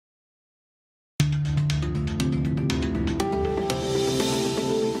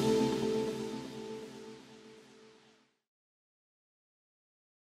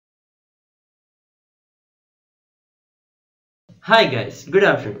Hi guys, good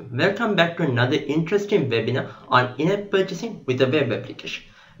afternoon. Welcome back to another interesting webinar on in-app purchasing with a web application.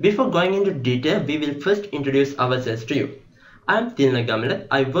 Before going into detail, we will first introduce ourselves to you. I am Tilna Gamala.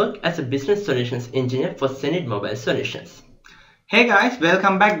 I work as a business solutions engineer for hSenid Mobile Solutions. Hey guys,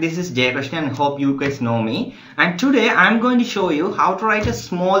 welcome back. This is Jay Krishna and hope you guys know me. And today I'm going to show you how to write a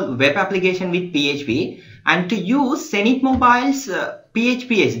small web application with PHP and to use hSenid Mobile's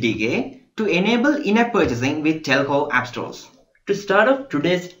PHP SDK to enable in-app purchasing with telco app stores. To start off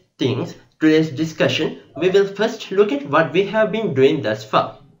today's discussion, we will first look at what we have been doing thus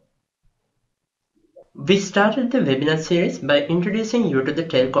far. We started the webinar series by introducing you to the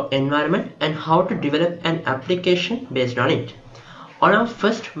telco environment and how to develop an application based on it. On our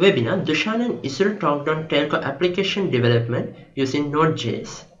first webinar, Dushan and Isuru talked on telco application development using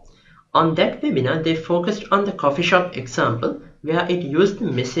Node.js. On that webinar, they focused on the coffee shop example where it used the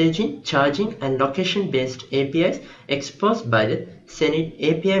messaging, charging and location-based APIs exposed by the hSenid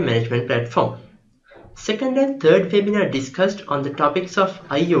API management platform. Second and third webinar discussed on the topics of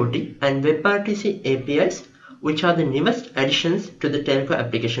IoT and WebRTC APIs, which are the newest additions to the telco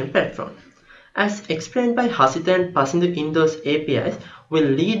application platform. As explained by Hasita and Pasindu in those APIs, will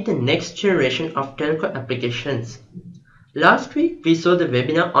lead the next generation of telco applications. Last week, we saw the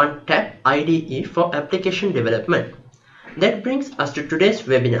webinar on TAP IDE for application development. That brings us to today's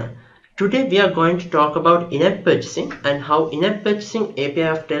webinar. Today we are going to talk about in-app purchasing and how in-app purchasing API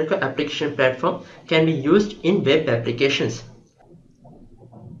of telco application platform can be used in web applications.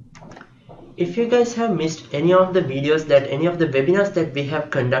 If you guys have missed any of the webinars that we have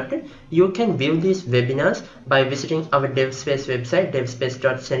conducted, you can view these webinars by visiting our DevSpace website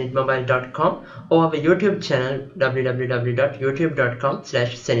devspace.hsenidmobile.com or our YouTube channel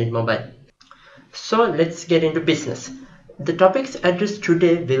www.youtube.com/hsenidmobile. So let's get into business. The topics addressed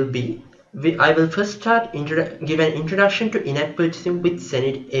today will be, I will first give an introduction to in-app purchasing with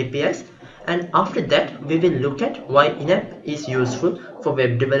hSenid APIs, and after that we will look at why in-app is useful for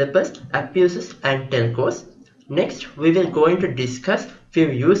web developers, app users and telcos. Next we will go into discuss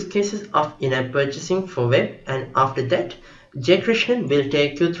few use cases of in-app purchasing for web, and after that Jay Krishnan will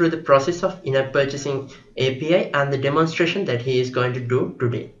take you through the process of in-app purchasing API and the demonstration that he is going to do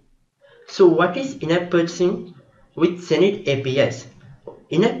today. So what is in-app purchasing with hSenid APIs?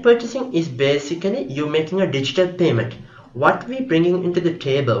 In-app purchasing is basically you making a digital payment. What we are bringing into the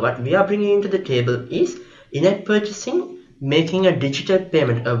table is in-app purchasing, making a digital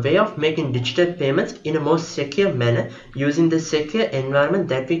payment, a way of making digital payments in a more secure manner using the secure environment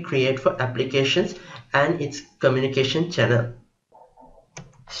that we create for applications and its communication channel.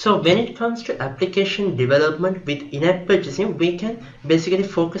 So when it comes to application development with in-app purchasing, we can basically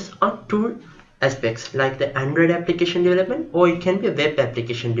focus on two aspects, like the Android application development, or it can be a web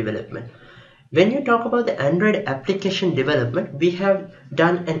application development. When you talk about the Android application development, we have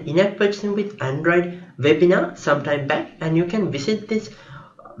done an in-app purchasing with Android webinar some time back, and you can visit this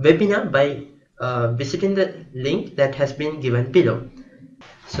webinar by visiting the link that has been given below.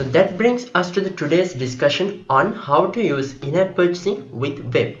 So that brings us to today's discussion on how to use in-app purchasing with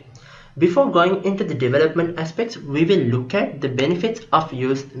web. Before going into the development aspects, we will look at the benefits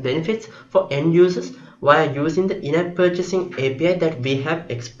for end users via using the in-app purchasing API that we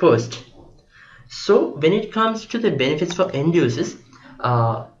have exposed. So when it comes to the benefits for end users,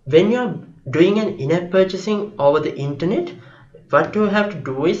 when you are doing an in-app purchasing over the internet, what you have to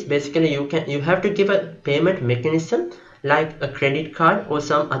do is basically you have to give a payment mechanism like a credit card or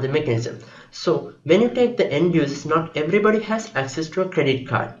some other mechanism. So when you take the end users, not everybody has access to a credit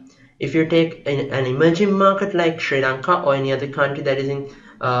card. If you take an emerging market like Sri Lanka or any other country that is in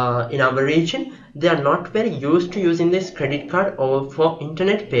our region, they are not very used to using this credit card or for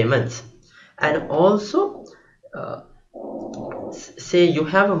internet payments. And also, say you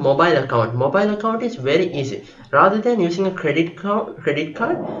have a mobile account. Mobile account is very easy. Rather than using a credit card,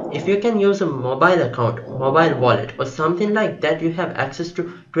 if you can use a mobile account, mobile wallet or something like that, you have access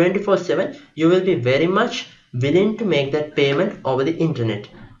to 24/7. You will be very much willing to make that payment over the internet.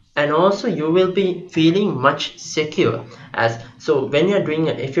 And also you will be feeling much secure, when you're doing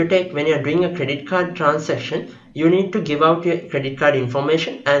a credit card transaction, you need to give out your credit card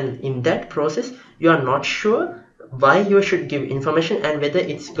information, and in that process you are not sure why you should give information and whether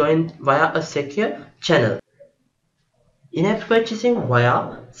it's going via a secure channel. In-app purchasing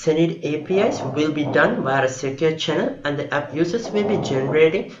via hSenid APIs will be done via a secure channel, and the app users will be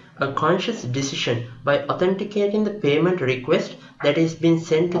generating a conscious decision by authenticating the payment request that is being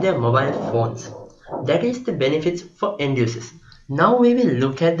sent to their mobile phones. That is the benefits for end users. Now we will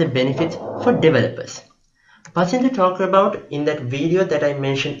look at the benefits for developers. Passing to talk about in that video that I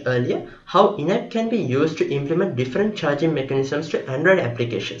mentioned earlier, how in-app can be used to implement different charging mechanisms to Android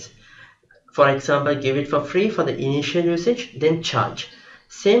applications. For example, give it for free for the initial usage, then charge.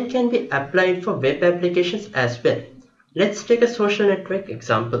 Same can be applied for web applications as well. Let's take a social network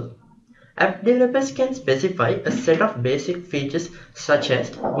example. App developers can specify a set of basic features such as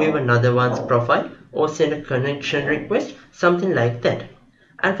view another one's profile or send a connection request, something like that.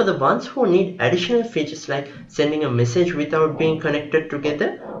 And for the ones who need additional features like sending a message without being connected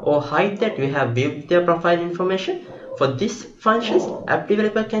together or hide that you have viewed their profile information, for these functions, app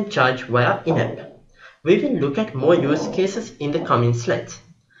developer can charge via in-app. We will look at more use cases in the coming slides.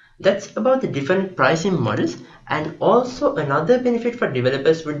 That's about the different pricing models, and also another benefit for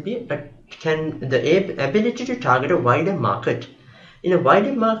developers would be the ability to target a wider market. In a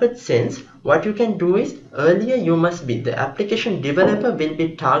wider market sense, what you can do is, earlier the application developer will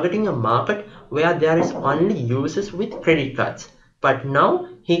be targeting a market where there is only users with credit cards. But now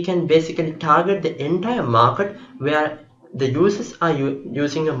he can basically target the entire market where the users are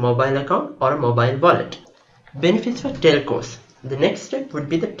using a mobile account or a mobile wallet. Benefits for telcos. The next step would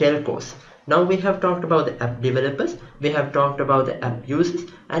be the telcos. Now we have talked about the app developers, we have talked about the app users,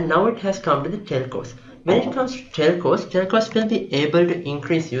 and now it has come to the telcos. When it comes to telcos will be able to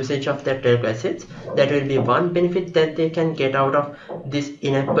increase usage of their telco assets. That will be one benefit that they can get out of this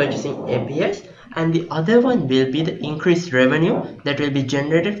in-app purchasing APIs. And the other one will be the increased revenue that will be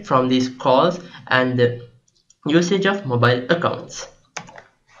generated from these calls and the usage of mobile accounts.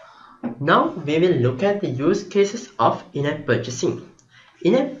 Now we will look at the use cases of in-app purchasing.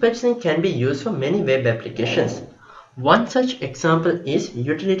 In-app purchasing can be used for many web applications. One such example is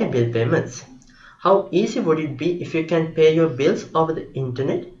utility bill payments. How easy would it be if you can pay your bills over the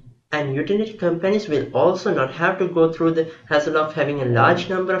internet, and utility companies will also not have to go through the hassle of having a large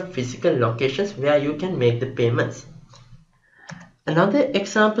number of physical locations where you can make the payments. Another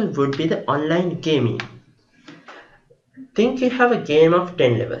example would be the online gaming. Think you have a game of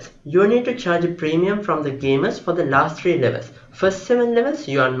 10 levels. You need to charge a premium from the gamers for the last 3 levels. First 7 levels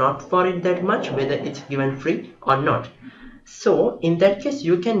you are not worried that much whether it's given free or not. So in that case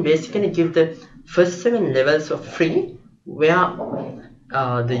you can basically give the first 7 levels of free where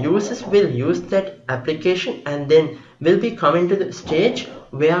the users will use that application and then will be coming to the stage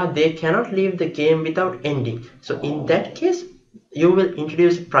where they cannot leave the game without ending. So in that case you will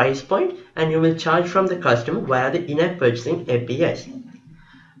introduce a price point and you will charge from the customer via the in-app purchasing APIs.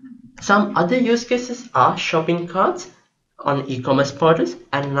 Some other use cases are shopping carts on e-commerce portals,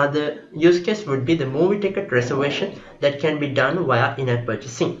 and another use case would be the movie ticket reservation that can be done via in-app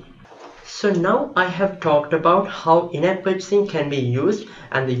purchasing. So now I have talked about how in-app purchasing can be used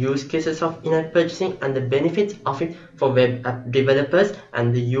and the use cases of in-app purchasing and the benefits of it for web app developers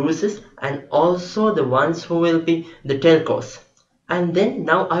and the users and also the ones who will be the telcos. And then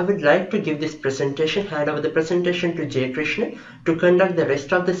now I would like to give this presentation, hand over the presentation to Jay Krishnan to conduct the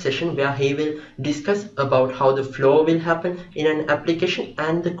rest of the session where he will discuss about how the flow will happen in an application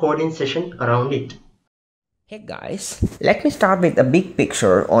and the coding session around it. Hey guys, let me start with a big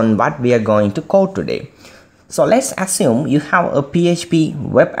picture on what we are going to code today. So let's assume you have a PHP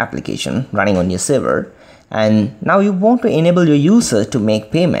web application running on your server and now you want to enable your user to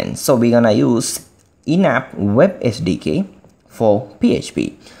make payments. So we're gonna use in-app web SDK for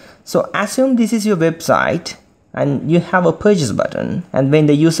PHP. So assume this is your website and you have a purchase button, and when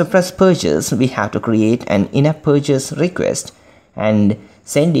the user press purchase we have to create an in-app purchase request and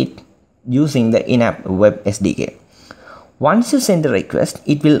send it using the in-app web SDK. Once you send the request,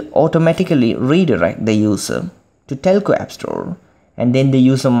 it will automatically redirect the user to Telco App Store, and then the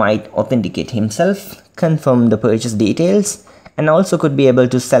user might authenticate himself, confirm the purchase details, and also could be able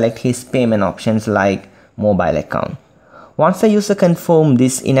to select his payment options like mobile account. Once the user confirms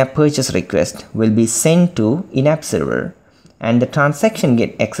this in-app purchase request will be sent to in-app server and the transaction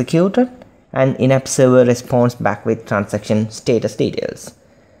get executed and in-app server responds back with transaction status details.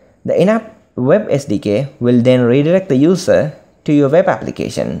 The in-app web SDK will then redirect the user to your web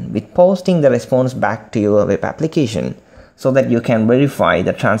application with posting the response back to your web application so that you can verify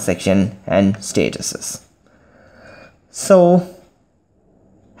the transaction and statuses. So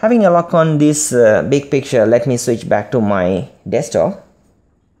having a look on this big picture, let me switch back to my desktop.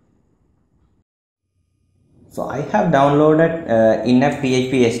 So I have downloaded in-app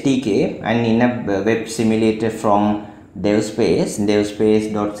PHP SDK and in-app web simulator from DevSpace,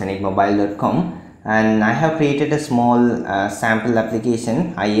 devspace.hsenidmobile.com, and I have created a small sample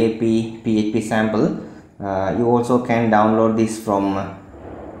application, IAP PHP sample. You also can download this from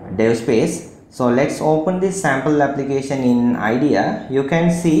DevSpace. So let's open this sample application in IDEA. You can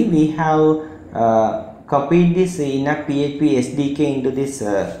see we have copied this inner PHP SDK into this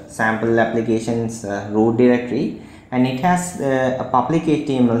sample applications root directory, and it has a public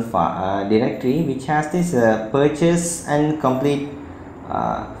HTML directory which has this purchase and complete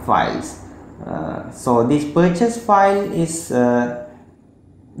files. So this purchase file is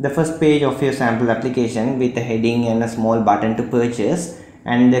the first page of your sample application with a heading and a small button to purchase,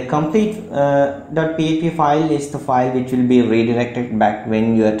 and the complete .php file is the file which will be redirected back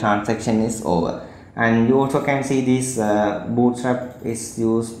when your transaction is over. And you also can see this bootstrap is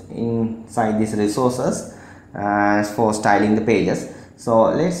used inside these resources for styling the pages. So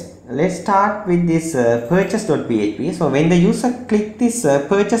let's start with this purchase.php. So when the user click this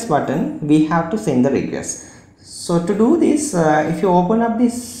purchase button, we have to send the request. So to do this, if you open up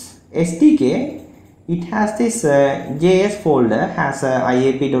this SDK, it has this JS folder, has a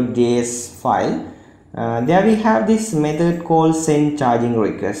iap.js file. There we have this method called send charging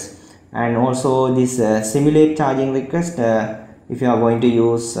request, and also this simulate charging request if you are going to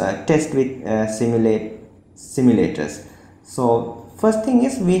use test with simulators. So first thing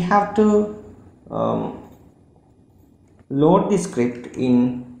is we have to load the script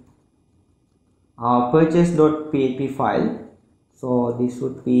in our purchase.php file. So this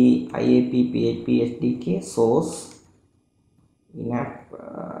would be iap php sdk source in-app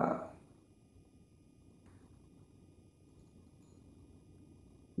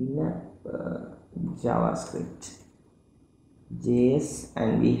javascript js,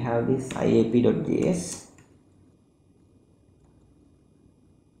 and we have this iap.js.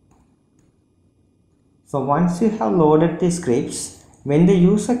 So once you have loaded the scripts, when the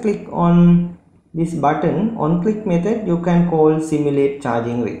user click on this button, on click method, you can call simulate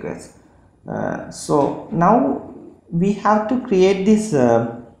charging request. So now we have to create this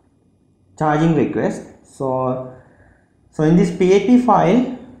charging request. So in this PHP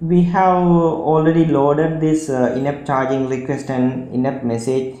file, we have already loaded this in-app charging request and in-app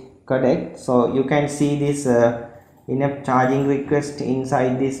message codec. So you can see this in-app charging request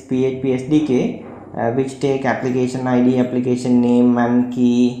inside this PHP SDK, which take application ID, application name and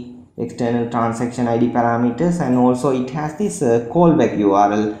key, external transaction ID parameters, and also it has this callback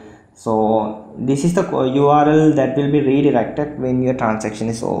URL. So this is the URL that will be redirected when your transaction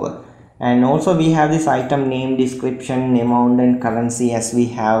is over. And also we have this item name, description, amount and currency as we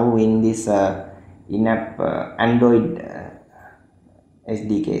have in this in-app Android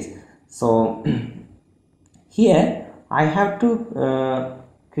SDKs. So here I have to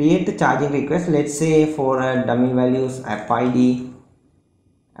create the charging request. Let's say for dummy values app ID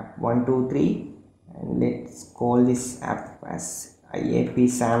app123, and let's call this app as IAP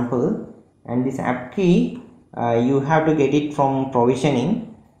sample, and this app key you have to get it from provisioning.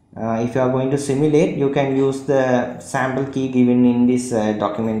 If you are going to simulate, you can use the sample key given in this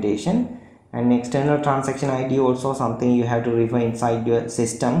documentation. And external transaction ID also something you have to refer inside your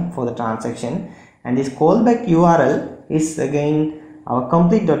system for the transaction. And this callback URL is again our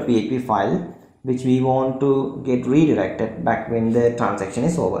complete.php file, which we want to get redirected back when the transaction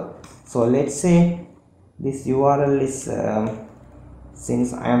is over. So let's say this URL is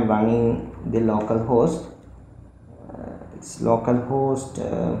since I am running the local host, it's localhost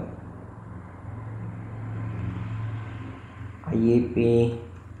IAP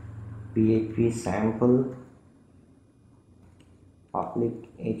PHP sample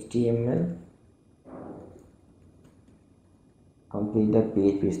public HTML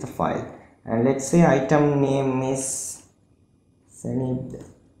complete.php is the file, and let's say item name is hSenid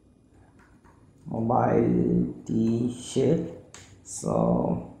mobile t-shirt.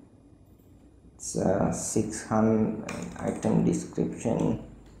 So it's 600 item description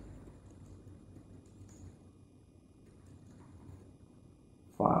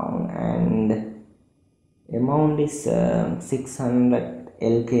found, and amount is 600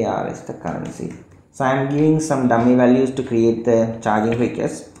 LKR is the currency. So I am giving some dummy values to create the charging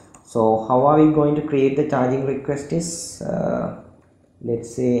request. So how are we going to create the charging request is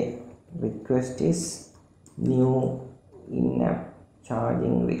let's say request is new in-app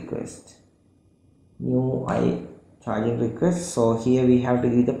charging request, new charging request. So here we have to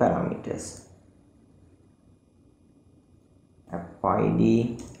give the parameters app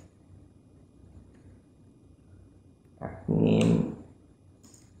ID, app name,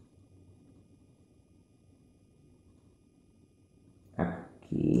 app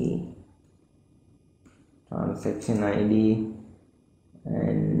key, transaction ID,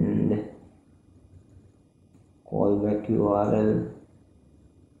 and callback URL,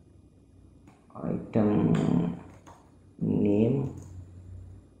 item name,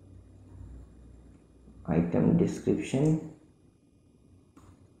 item description,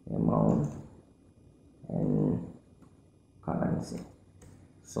 amount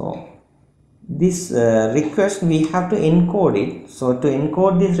this request we have to encode it. So to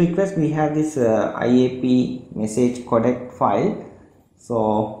encode this request we have this IAP message codec file.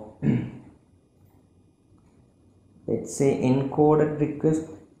 So let's say encoded request.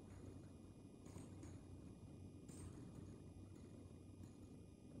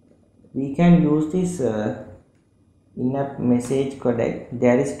 We can use this in-app message codec.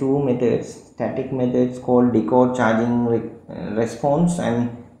 There is two methods, static methods called decode charging response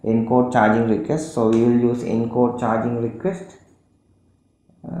and encode charging request. So we will use encode charging request.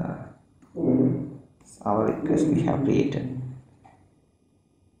 Our request we have created.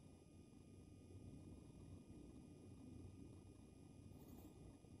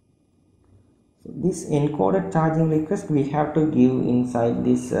 So this encoded charging request we have to give inside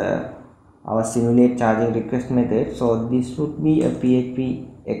this our simulate charging request method. So this would be a PHP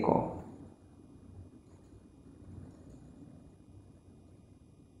echo.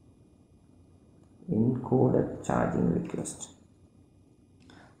 Encoded charging request.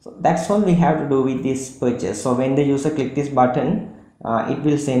 So that's all we have to do with this purchase. So when the user click this button, it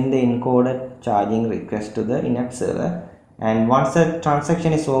will send the encoded charging request to the in-app server, and once the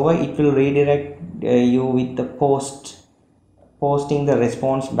transaction is over, it will redirect you with the posting the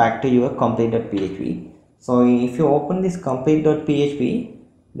response back to your complete.php. So if you open this complete.php,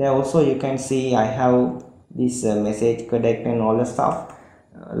 there also you can see I have this message codec and all the stuff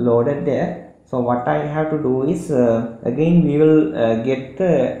loaded there. So what I have to do is again we will get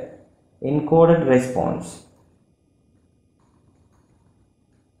the encoded response.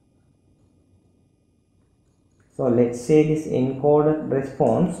 So let's say this encoded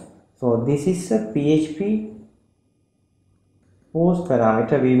response. So this is a PHP post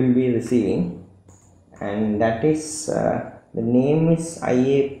parameter we will be receiving, and that is the name is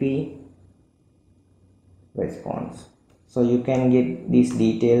IAP response. So you can get these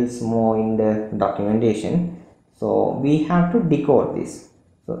details more in the documentation. So we have to decode this.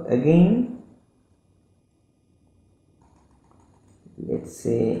 So again, let's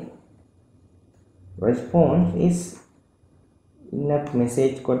say response is in-app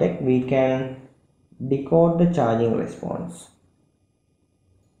message codec. We can decode the charging response.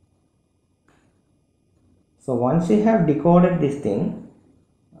 So once you have decoded this thing,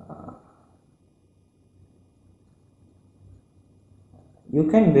 you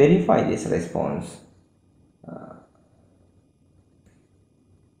can verify this response.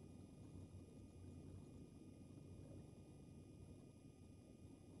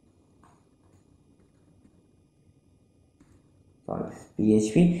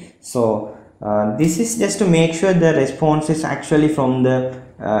 PHP. So this is just to make sure the response is actually from the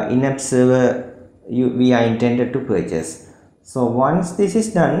in-app server we are intended to purchase. So once this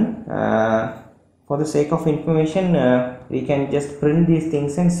is done, for the sake of information, we can just print these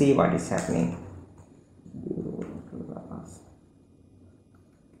things and see what is happening.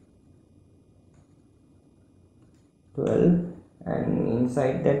 12, and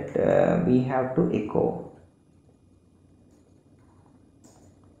inside that we have to echo.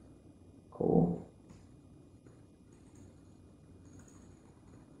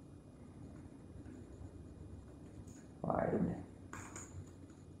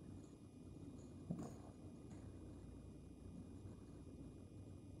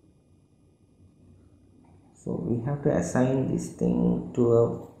 So we have to assign this thing to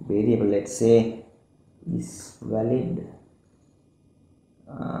a variable. Let's say is valid,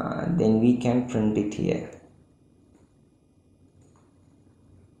 then we can print it here.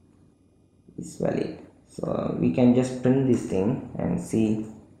 Is valid. So we can just print this thing and see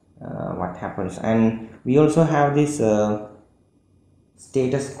what happens. And we also have this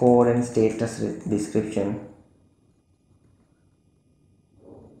status code and status description.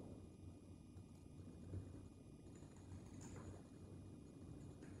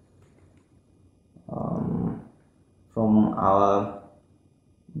 From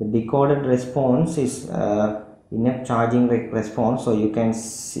the decoded response is in-app charging response, so you can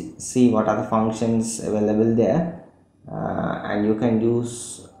see what are the functions available there, and you can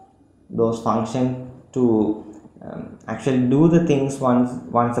use those functions to actually do the things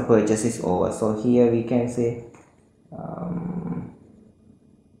once the purchase is over. So here we can say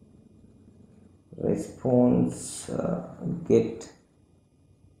response get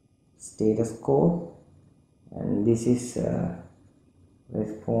status code, and this is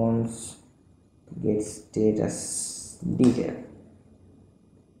response get status detail.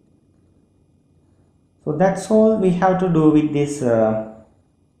 So that's all we have to do with this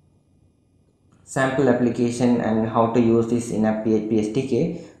sample application and how to use this in-app PHP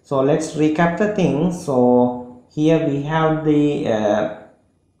SDK. So let's recap the things. So here we have the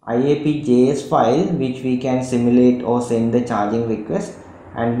IAP.js file which we can simulate or send the charging request,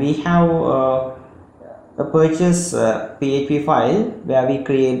 and we have a purchase PHP file where we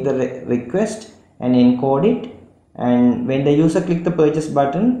create the request and encode it, and when the user click the purchase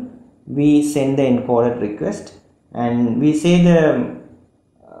button we send the encoded request, and we say the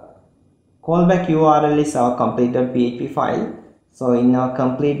callback URL is our complete.php file. So in our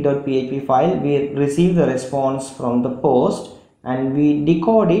complete.php file we receive the response from the post and we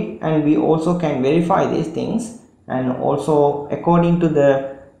decode it, and we also can verify these things, and also according to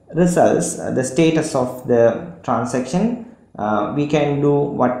the results, the status of the transaction, we can do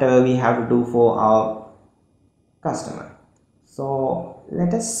whatever we have to do for our customer. So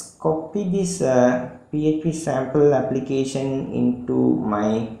let us copy this PHP sample application into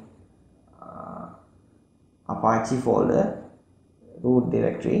my Apache folder root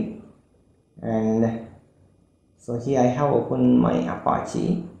directory, and so here I have opened my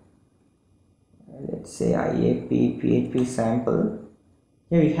Apache. Let's say IAP PHP sample.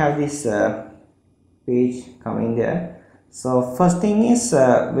 Here we have this page coming there. So first thing is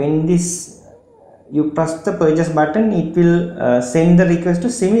when this you press the purchase button, it will send the request to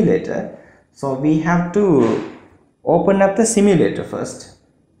simulator. So we have to open up the simulator first.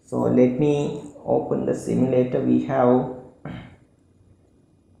 So let me open the simulator. We have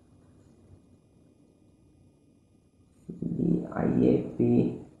the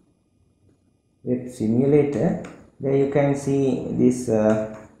IAP web simulator. There you can see this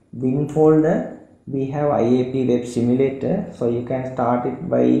bin folder. We have IAP web simulator, so you can start it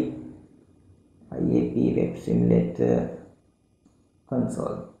by IAP web simulator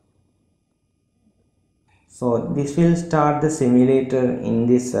console. So this will start the simulator in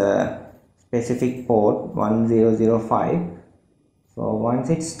this specific port 1005. So once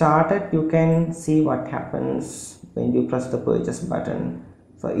it's started, you can see what happens when you press the purchase button.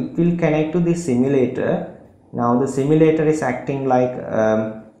 So it will connect to the simulator. Now the simulator is acting like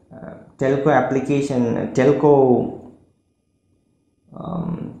telco application,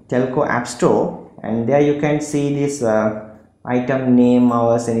 telco app store, and there you can see this item name,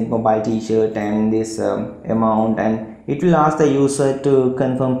 our hSenid mobile t-shirt, and this amount, and it will ask the user to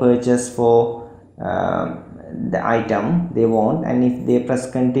confirm purchase for the item they want, and if they press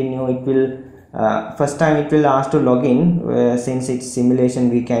continue, it will first time it will ask to log in. Since it's simulation,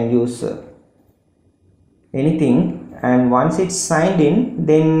 we can use anything, and once it's signed in,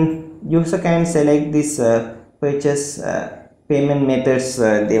 then user can select this purchase payment methods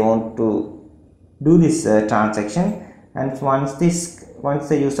they want to do this transaction, and once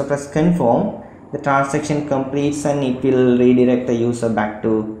the user press confirm, the transaction completes and it will redirect the user back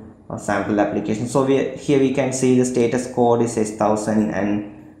to a sample application. So here we can see the status code is S1000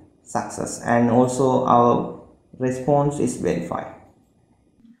 and success, and also our response is verified.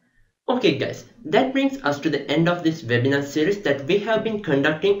 Okay guys, that brings us to the end of this webinar series that we have been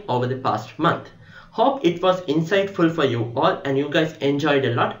conducting over the past month. Hope it was insightful for you all and you guys enjoyed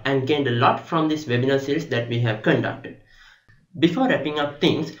a lot and gained a lot from this webinar series that we have conducted. Before wrapping up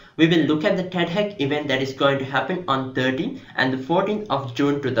things, we will look at the TEDHack event that is going to happen on 13th and the 14th of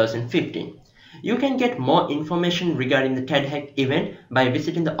June 2015. You can get more information regarding the TEDHack event by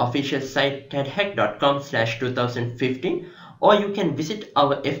visiting the official site tedhack.com/2015, or you can visit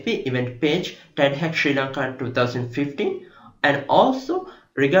our FB event page TEDHack Sri Lanka 2015. And also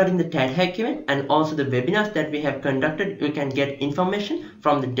regarding the TEDHack event and also the webinars that we have conducted, you can get information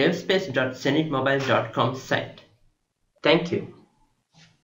from the devspace.hsenidmobile.com site. Thank you.